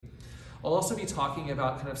I'll also be talking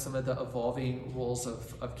about kind of some of the evolving roles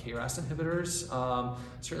of KRAS inhibitors.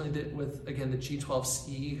 Certainly with, again, the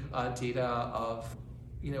G12C data of,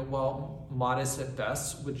 while modest at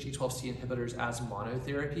best with G12C inhibitors as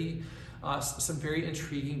monotherapy, some very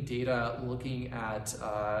intriguing data looking at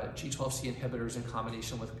G12C inhibitors in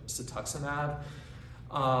combination with cetuximab,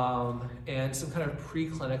 and some kind of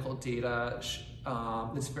preclinical data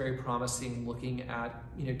that's very promising looking at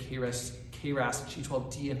KRAS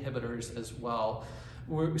G12D inhibitors as well.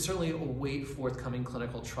 We certainly await forthcoming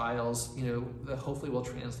clinical trials, that hopefully will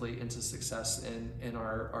translate into success in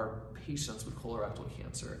our patients with colorectal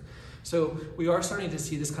cancer. So we are starting to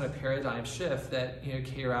see this kind of paradigm shift that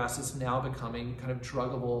KRAS is now becoming kind of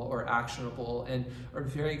druggable or actionable, and are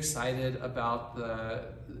very excited about the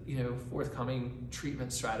forthcoming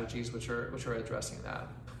treatment strategies which are addressing that.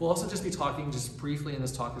 We'll also just be talking just briefly in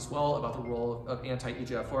this talk as well about the role of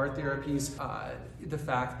anti-EGFR therapies, the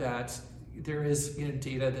fact that there is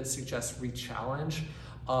data that suggests re-challenge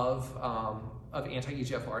of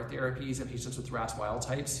anti-EGFR therapies in patients with RAS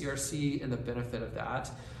wild-type CRC and the benefit of that.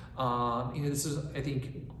 This is, I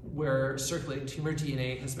think, where circulating tumor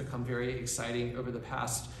DNA has become very exciting over the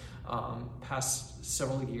past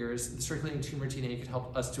several years. The circulating tumor DNA can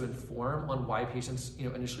help us to inform on why patients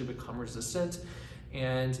initially become resistant,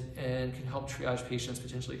 and can help triage patients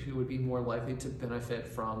potentially who would be more likely to benefit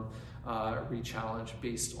from re-challenge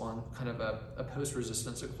based on kind of a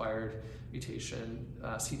post-resistance acquired mutation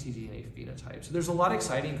ctDNA phenotype. So there's a lot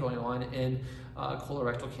exciting going on in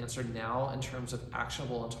colorectal cancer now in terms of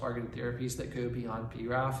actionable and targeted therapies that go beyond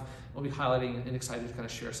BRAF. We'll be highlighting and excited to kind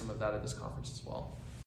of share some of that at this conference as well.